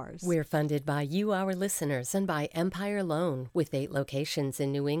wbur.org/cars. We're funded by you, our listeners, and by Empire Loan, with 8 locations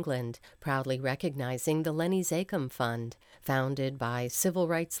in New England, proudly recognizing the Lenny Zakem Fund. Founded by civil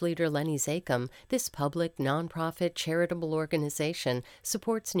rights leader Lenny Zakem, this public, nonprofit, charitable organization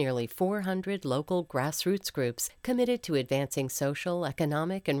supports nearly 400 local grassroots groups committed to advancing social,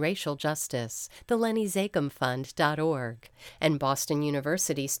 economic, and racial justice. The LennyZakemFund.org. And Boston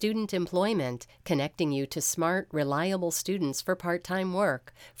University Student Employment, connecting you to smart, reliable students for part-time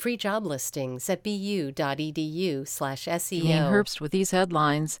work. Free job listings at bu.edu/SEO. Janine Herbst with these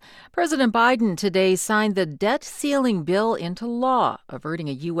headlines. President Biden today signed the debt ceiling bill into law, averting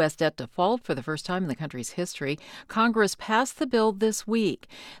a U.S. debt default for the first time in the country's history. Congress passed the bill this week.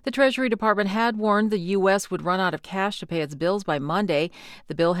 The Treasury Department had warned the U.S. would run out of cash to pay its bills by Monday.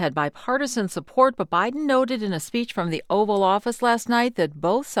 The bill had bipartisan support, but Biden noted in a speech from the Oval Office last night that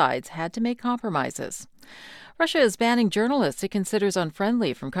both sides had to make compromises. Russia is banning journalists it considers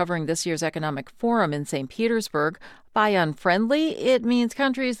unfriendly from covering this year's economic forum in St. Petersburg. By unfriendly, it means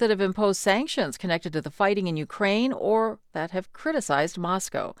countries that have imposed sanctions connected to the fighting in Ukraine or that have criticized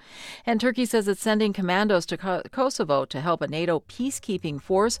Moscow. And Turkey says it's sending commandos to Kosovo to help a NATO peacekeeping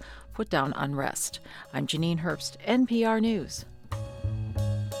force put down unrest. I'm Janine Herbst, NPR News.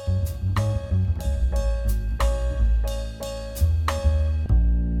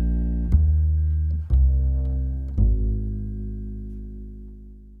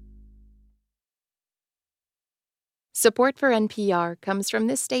 Support for NPR comes from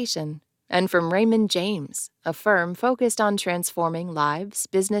this station and from Raymond James, a firm focused on transforming lives,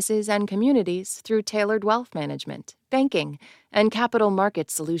 businesses, and communities through tailored wealth management, banking, and capital market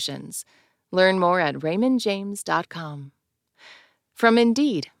solutions. Learn more at raymondjames.com. From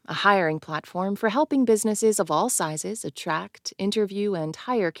Indeed, a hiring platform for helping businesses of all sizes attract, interview, and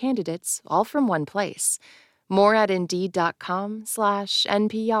hire candidates all from one place. More at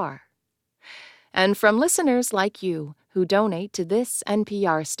Indeed.com/NPR. And from listeners like you who donate to this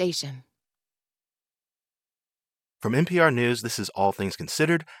NPR station. From NPR News, this is All Things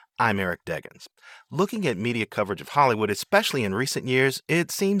Considered. I'm Eric Deggans. Looking at media coverage of Hollywood, especially in recent years, it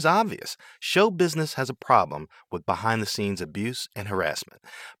seems obvious. Show business has a problem with behind-the-scenes abuse and harassment.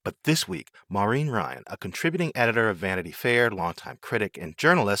 But this week, Maureen Ryan, a contributing editor of Vanity Fair, longtime critic, and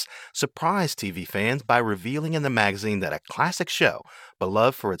journalist, surprised TV fans by revealing in the magazine that a classic show,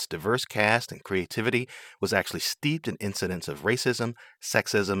 beloved for its diverse cast and creativity, was actually steeped in incidents of racism,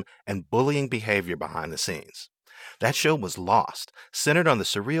 sexism, and bullying behavior behind the scenes. That show was Lost, centered on the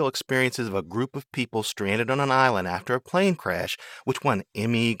surreal experiences of a group of people stranded on an island after a plane crash, which won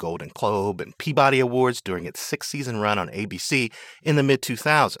Emmy, Golden Globe, and Peabody Awards during its 6-season run on ABC in the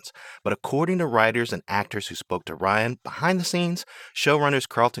mid-2000s. But according to writers and actors who spoke to Ryan behind the scenes, showrunners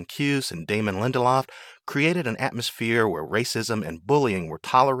Carlton Cuse and Damon Lindelof created an atmosphere where racism and bullying were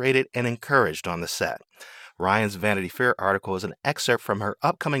tolerated and encouraged on the set. Ryan's Vanity Fair article is an excerpt from her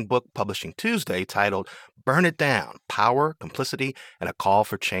upcoming book publishing Tuesday titled Burn It Down, Power, Complicity, and a Call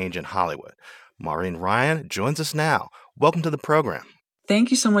for Change in Hollywood. Maureen Ryan joins us now. Welcome to the program. Thank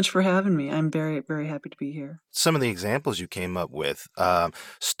you so much for having me. I'm very, very happy to be here. Some of the examples you came up with,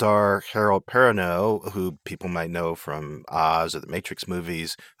 star Harold Perrineau, who people might know from Oz or the Matrix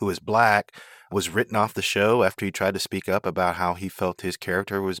movies, who is black, was written off the show after he tried to speak up about how he felt his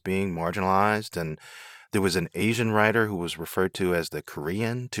character was being marginalized. And there was an Asian writer who was referred to as the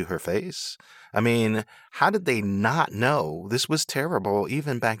Korean to her face. I mean, how did they not know this was terrible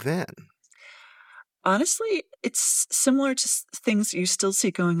even back then? Honestly, it's similar to things you still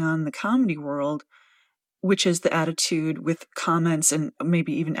see going on in the comedy world, which is the attitude with comments and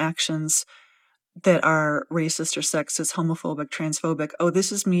maybe even actions that are racist or sexist, homophobic, transphobic. Oh,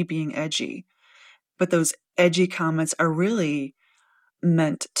 this is me being edgy. But those edgy comments are really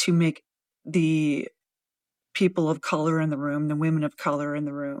meant to make the people of color in the room, the women of color in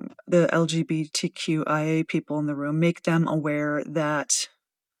the room, the LGBTQIA people in the room, make them aware that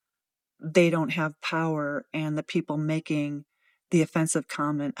they don't have power and the people making the offensive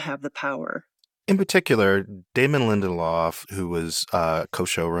comment have the power. In particular, Damon Lindelof, who was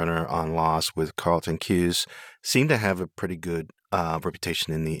co-showrunner on Lost with Carlton Cuse, seemed to have a pretty good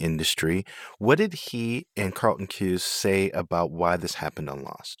reputation in the industry. What did he and Carlton Cuse say about why this happened on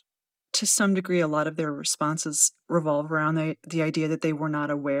Lost? to some degree, a lot of their responses revolve around the idea that they were not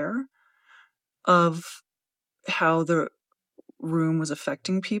aware of how the room was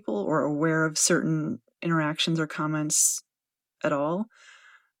affecting people or aware of certain interactions or comments at all.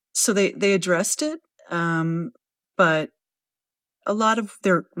 So they addressed it, but a lot of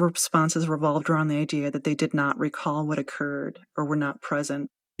their responses revolved around the idea that they did not recall what occurred or were not present.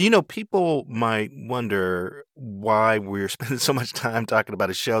 You know, people might wonder why we're spending so much time talking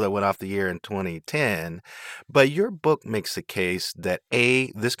about a show that went off the air in 2010, but your book makes the case that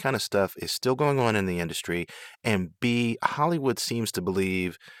A, this kind of stuff is still going on in the industry, and B, Hollywood seems to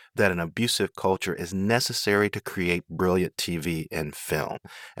believe that an abusive culture is necessary to create brilliant TV and film.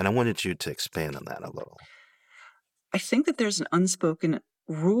 And I wanted you to expand on that a little. I think that there's an unspoken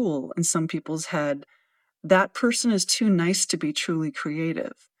rule in some people's head. That person is too nice to be truly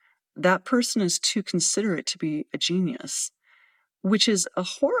creative. That person is too considerate to be a genius, which is a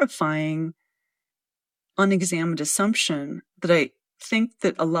horrifying, unexamined assumption that I think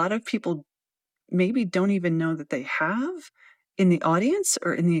that a lot of people maybe don't even know that they have in the audience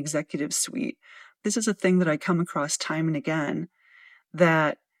or in the executive suite. This is a thing that I come across time and again,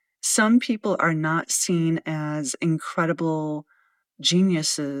 that some people are not seen as incredible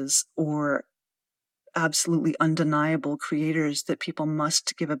geniuses or absolutely undeniable creators that people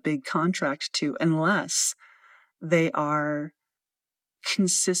must give a big contract to unless they are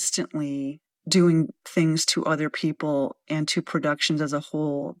consistently doing things to other people and to productions as a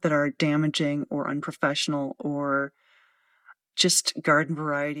whole that are damaging or unprofessional or just garden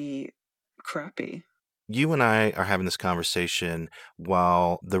variety crappy. You and I are having this conversation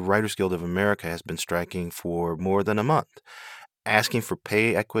while the Writers Guild of America has been striking for more than a month, asking for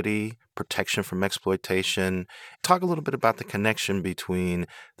pay equity, protection from exploitation. Talk a little bit about the connection between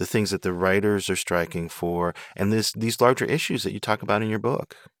the things that the writers are striking for and these larger issues that you talk about in your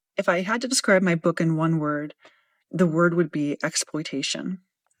book. If I had to describe my book in one word, the word would be exploitation.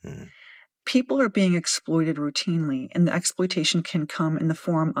 People are being exploited routinely, and the exploitation can come in the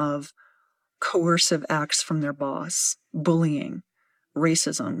form of coercive acts from their boss, bullying,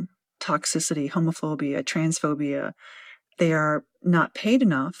 racism, toxicity, homophobia, transphobia. They are not paid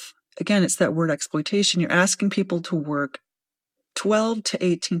enough. Again, it's that word exploitation. You're asking people to work 12 to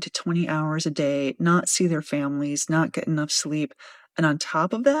 18 to 20 hours a day, not see their families, not get enough sleep. And on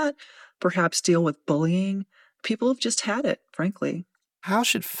top of that, perhaps deal with bullying. People have just had it, frankly. How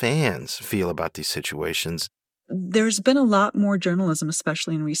should fans feel about these situations? There's been a lot more journalism,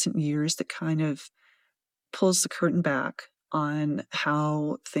 especially in recent years, that kind of pulls the curtain back on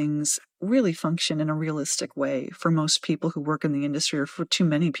how things really function in a realistic way for most people who work in the industry, or for too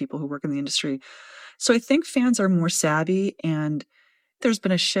many people who work in the industry. So I think fans are more savvy, and there's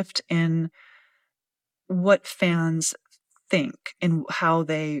been a shift in what fans think and how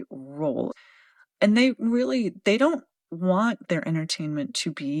they roll. And they don't want their entertainment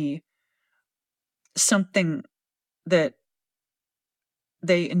to be something that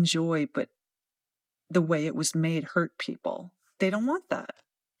they enjoy, but the way it was made hurt people. They don't want that.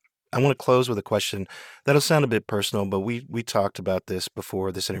 I want to close with a question that'll sound a bit personal, but we talked about this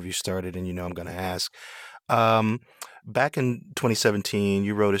before this interview started, and I'm going to ask. Back in 2017,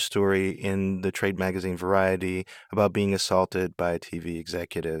 you wrote a story in the trade magazine Variety about being assaulted by a TV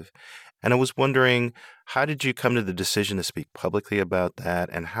executive. And I was wondering, how did you come to the decision to speak publicly about that?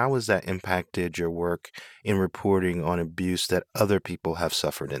 And how has that impacted your work in reporting on abuse that other people have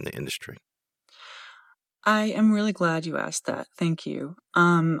suffered in the industry? I am really glad you asked that. Thank you.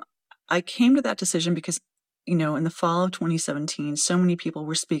 I came to that decision because, in the fall of 2017, so many people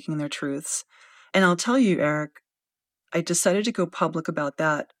were speaking their truths. And I'll tell you, Eric, I decided to go public about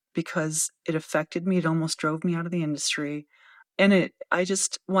that because it affected me. It almost drove me out of the industry. And I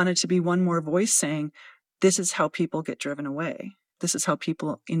just wanted to be one more voice saying, this is how people get driven away. This is how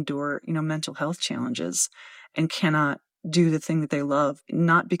people endure, mental health challenges and cannot do the thing that they love,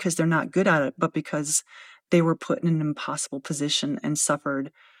 not because they're not good at it, but because they were put in an impossible position and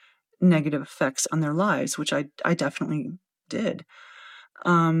suffered negative effects on their lives, which I definitely did.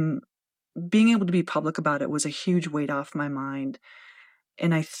 Being able to be public about it was a huge weight off my mind.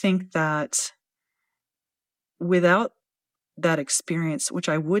 And I think that without that experience, which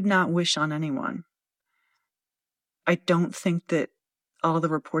I would not wish on anyone, I don't think that all the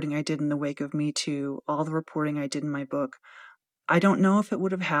reporting I did in the wake of Me Too, all the reporting I did in my book, I don't know if it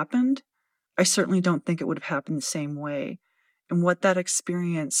would have happened. I certainly don't think it would have happened the same way. And what that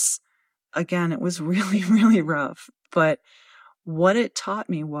experience, again, it was really, really rough. But what it taught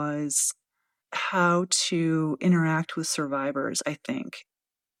me was how to interact with survivors, I think.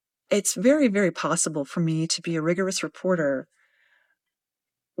 It's very, very possible for me to be a rigorous reporter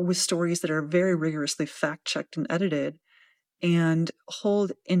with stories that are very rigorously fact-checked and edited, and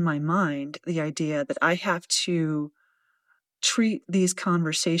hold in my mind the idea that I have to treat these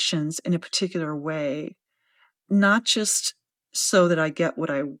conversations in a particular way, not just so that I get what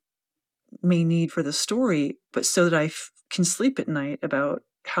I may need for the story, but so that I can sleep at night about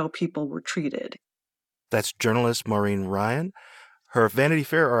how people were treated. That's journalist Maureen Ryan. Her Vanity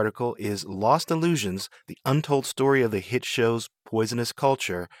Fair article is Lost Illusions, The Untold Story of the Hit Show's Poisonous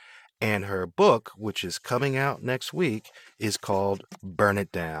Culture. And her book, which is coming out next week, is called Burn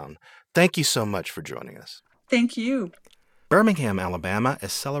It Down. Thank you so much for joining us. Thank you. Birmingham, Alabama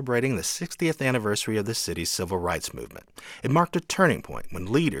is celebrating the 60th anniversary of the city's civil rights movement. It marked a turning point when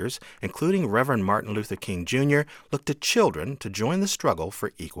leaders, including Reverend Martin Luther King Jr., looked to children to join the struggle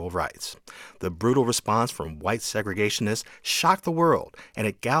for equal rights. The brutal response from white segregationists shocked the world, and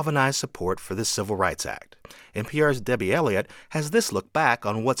it galvanized support for the Civil Rights Act. NPR's Debbie Elliott has this look back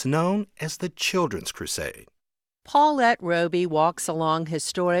on what's known as the Children's Crusade. Paulette Roby walks along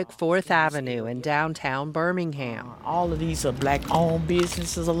historic 4th Avenue in downtown Birmingham. All of these are black-owned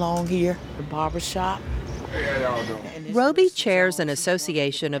businesses along here, the barber shop. Roby chairs an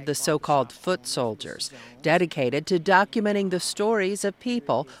association of the so-called foot soldiers, dedicated to documenting the stories of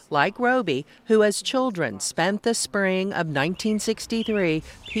people like Roby, who as children spent the spring of 1963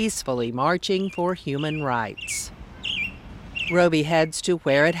 peacefully marching for human rights. Roby heads to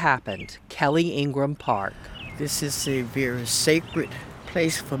where it happened, Kelly Ingram Park. This is a very sacred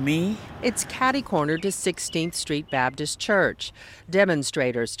place for me. It's catty-corner to 16th Street Baptist Church.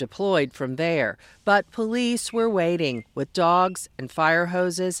 Demonstrators deployed from there, but police were waiting with dogs and fire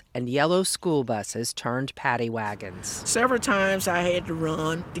hoses and yellow school buses turned paddy wagons. Several times I had to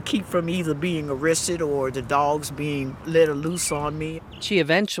run to keep from either being arrested or the dogs being let loose on me. She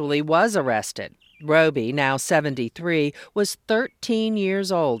eventually was arrested. Roby, now 73, was 13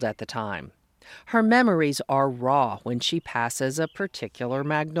 years old at the time. Her memories are raw when she passes a particular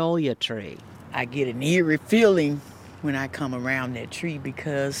magnolia tree. I get an eerie feeling when I come around that tree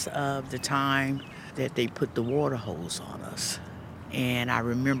because of the time that they put the water hose on us. And I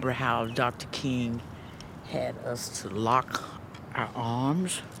remember how Dr. King had us to lock our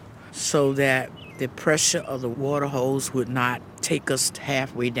arms so that the pressure of the water hose would not take us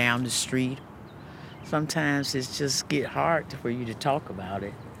halfway down the street. Sometimes it just get hard for you to talk about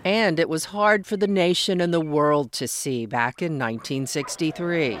it. And it was hard for the nation and the world to see back in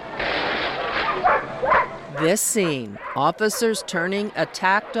 1963. This scene, officers turning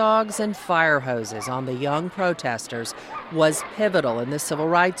attack dogs and fire hoses on the young protesters, was pivotal in the civil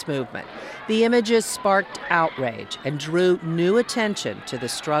rights movement. The images sparked outrage and drew new attention to the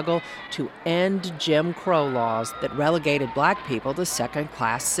struggle to end Jim Crow laws that relegated black people to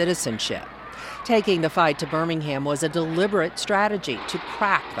second-class citizenship. Taking the fight to Birmingham was a deliberate strategy to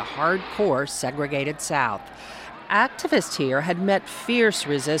crack the hardcore segregated South. Activists here had met fierce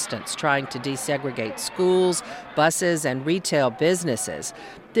resistance trying to desegregate schools, buses, and retail businesses.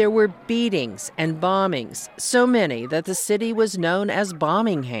 There were beatings and bombings, so many that the city was known as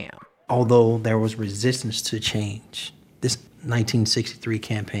Bombingham. Although there was resistance to change, this 1963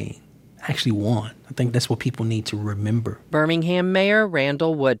 campaign actually won. I think that's what people need to remember. Birmingham Mayor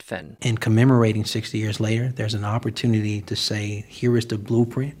Randall Woodfin. In commemorating 60 years later, there's an opportunity to say, here is the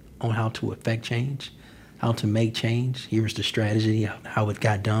blueprint on how to affect change, how to make change. Here is the strategy, how it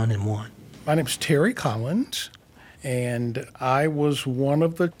got done and won. My name's Terry Collins, and I was one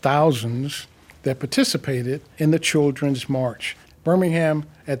of the thousands that participated in the Children's March. Birmingham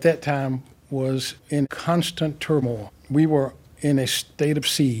at that time was in constant turmoil. We were in a state of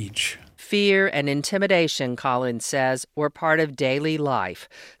siege. Fear and intimidation, Collins says, were part of daily life,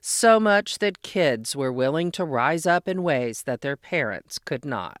 so much that kids were willing to rise up in ways that their parents could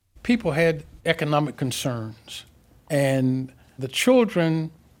not. People had economic concerns, and the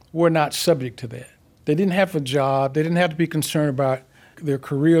children were not subject to that. They didn't have a job. They didn't have to be concerned about their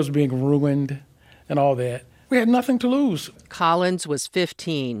careers being ruined and all that. We had nothing to lose. Collins was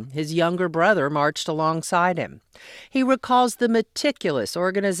 15. His younger brother marched alongside him. He recalls the meticulous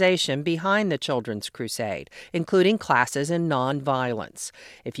organization behind the Children's Crusade, including classes in nonviolence.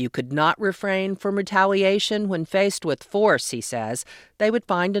 If you could not refrain from retaliation when faced with force, he says, they would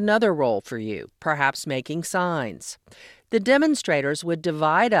find another role for you, perhaps making signs. The demonstrators would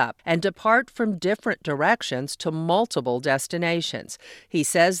divide up and depart from different directions to multiple destinations. He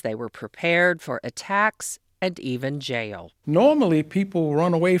says they were prepared for attacks and even jail. Normally, people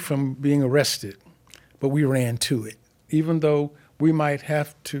run away from being arrested, but we ran to it. Even though we might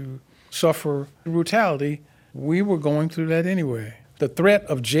have to suffer brutality, we were going through that anyway. The threat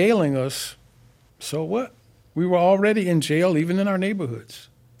of jailing us, so what? We were already in jail, even in our neighborhoods.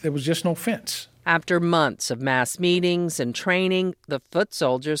 There was just no fence. After months of mass meetings and training, the foot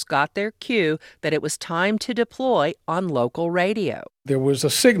soldiers got their cue that it was time to deploy on local radio. There was a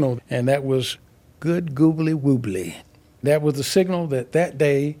signal, and that was good goobly woobly. That was the signal that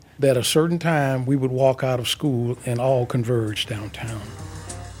day, at a certain time, we would walk out of school and all converge downtown.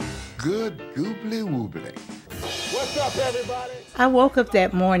 Good goobly woobly. What's up, everybody? I woke up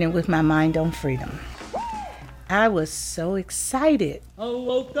that morning with my mind on freedom. I was so excited. I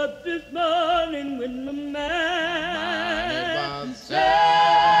woke up this morning with my mind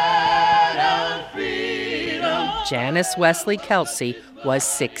set on freedom. Janice Wesley Kelsey was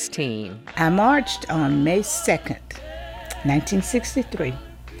 16. I marched on May 2nd, 1963.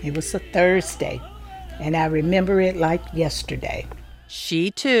 It was a Thursday, and I remember it like yesterday.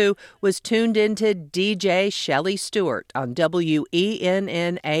 She, too, was tuned into DJ Shelley Stewart on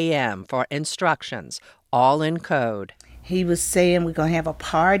WENN-AM for instructions, all in code. He was saying we're going to have a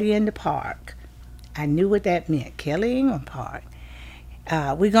party in the park. I knew what that meant. Kelly ain't going to park.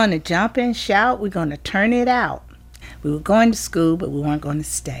 We're going to jump and shout. We're going to turn it out. We were going to school, but we weren't going to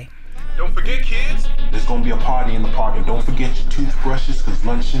stay. Don't forget, kids, there's going to be a party in the park, and don't forget your toothbrushes, because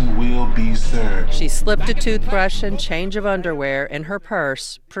luncheon will be served. She slipped a toothbrush and change of underwear in her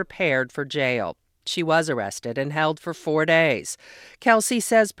purse, prepared for jail. She was arrested and held for 4 days. Kelsey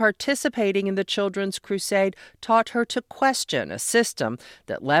says participating in the Children's Crusade taught her to question a system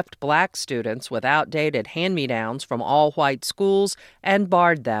that left black students with outdated hand-me-downs from all-white schools and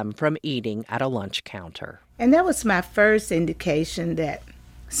barred them from eating at a lunch counter. And that was my first indication that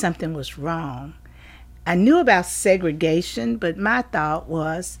something was wrong. I knew about segregation, but my thought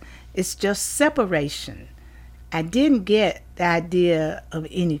was it's just separation. I didn't get the idea of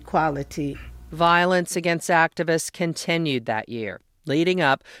inequality. Violence against activists continued that year, leading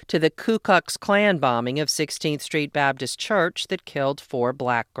up to the Ku Klux Klan bombing of 16th Street Baptist Church that killed 4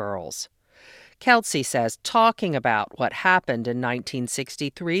 black girls. Kelsey says talking about what happened in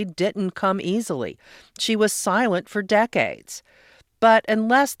 1963 didn't come easily. She was silent for decades. But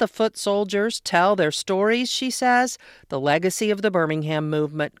unless the foot soldiers tell their stories, she says, the legacy of the Birmingham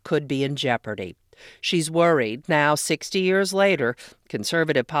movement could be in jeopardy. She's worried now, 60 years later,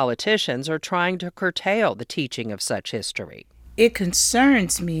 conservative politicians are trying to curtail the teaching of such history. It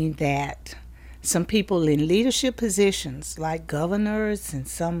concerns me that some people in leadership positions, like governors and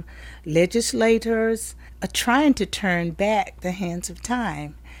some legislators, are trying to turn back the hands of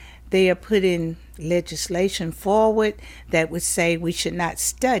time. They are putting legislation forward that would say we should not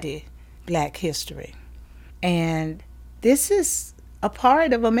study black history. And this is a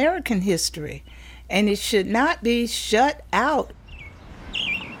part of American history, and it should not be shut out.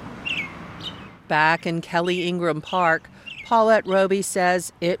 Back in Kelly Ingram Park, Paulette Roby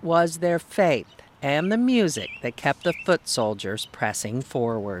says it was their faith and the music that kept the foot soldiers pressing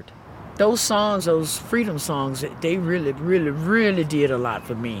forward. Those songs, those freedom songs, they really, really, really did a lot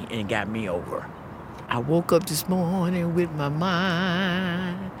for me and got me over. I woke up this morning with my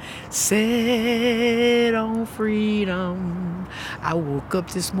mind set on freedom. I woke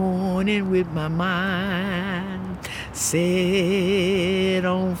up this morning with my mind set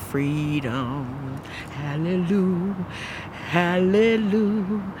on freedom. Hallelujah,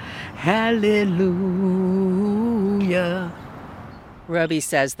 hallelujah, hallelujah. Roby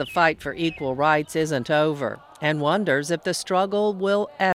says the fight for equal rights isn't over and wonders if the struggle will ever